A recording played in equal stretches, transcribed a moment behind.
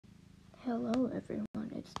Hello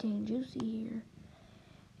everyone, it's Dan Juicy here,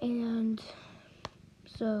 and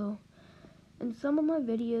so in some of my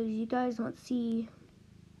videos you guys want to see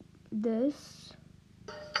this.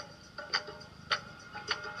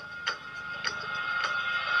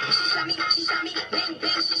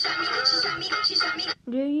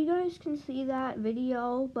 You guys can see that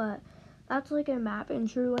video, but that's like a map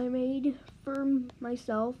intro I made for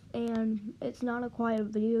myself, and it's not a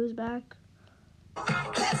quiet videos back.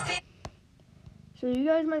 So you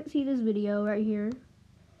guys might see this video right here.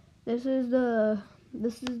 This is the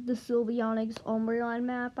sylveon umbreon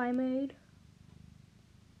map I made.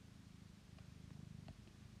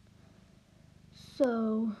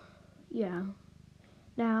 So yeah.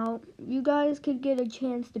 Now you guys could get a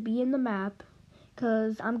chance to be in the map,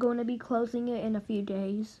 because I'm going to be closing it in a few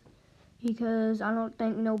days, because I don't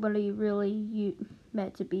think nobody really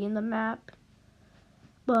meant to be in the map.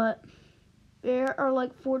 But there are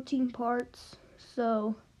like 14 parts,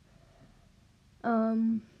 so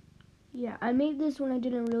yeah, I made this when I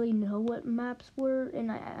didn't really know what maps were,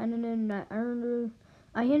 and I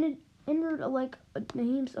entered like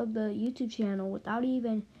names of the YouTube channel without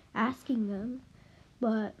even asking them.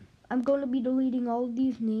 But I'm going to be deleting all of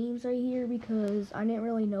these names right here because I didn't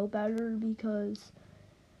really know better, because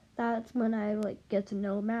that's when I like get to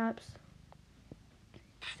know maps.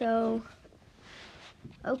 So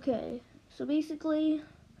okay, so basically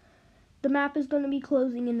the map is going to be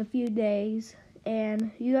closing in a few days,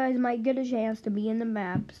 and you guys might get a chance to be in the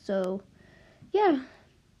map. So yeah,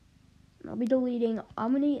 I'll be deleting.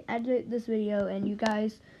 I'm going to edit this video, and you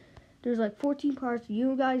guys, there's like 14 parts.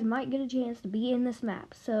 You guys might get a chance to be in this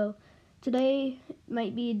map. So today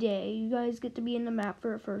might be a day you guys get to be in the map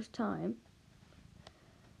for the first time.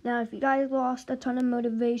 Now, if you guys lost a ton of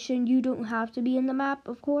motivation, you don't have to be in the map,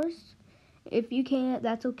 of course. If you can't,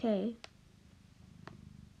 that's okay.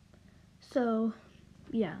 So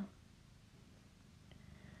yeah.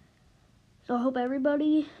 So I hope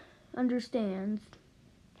everybody understands.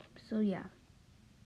 So yeah.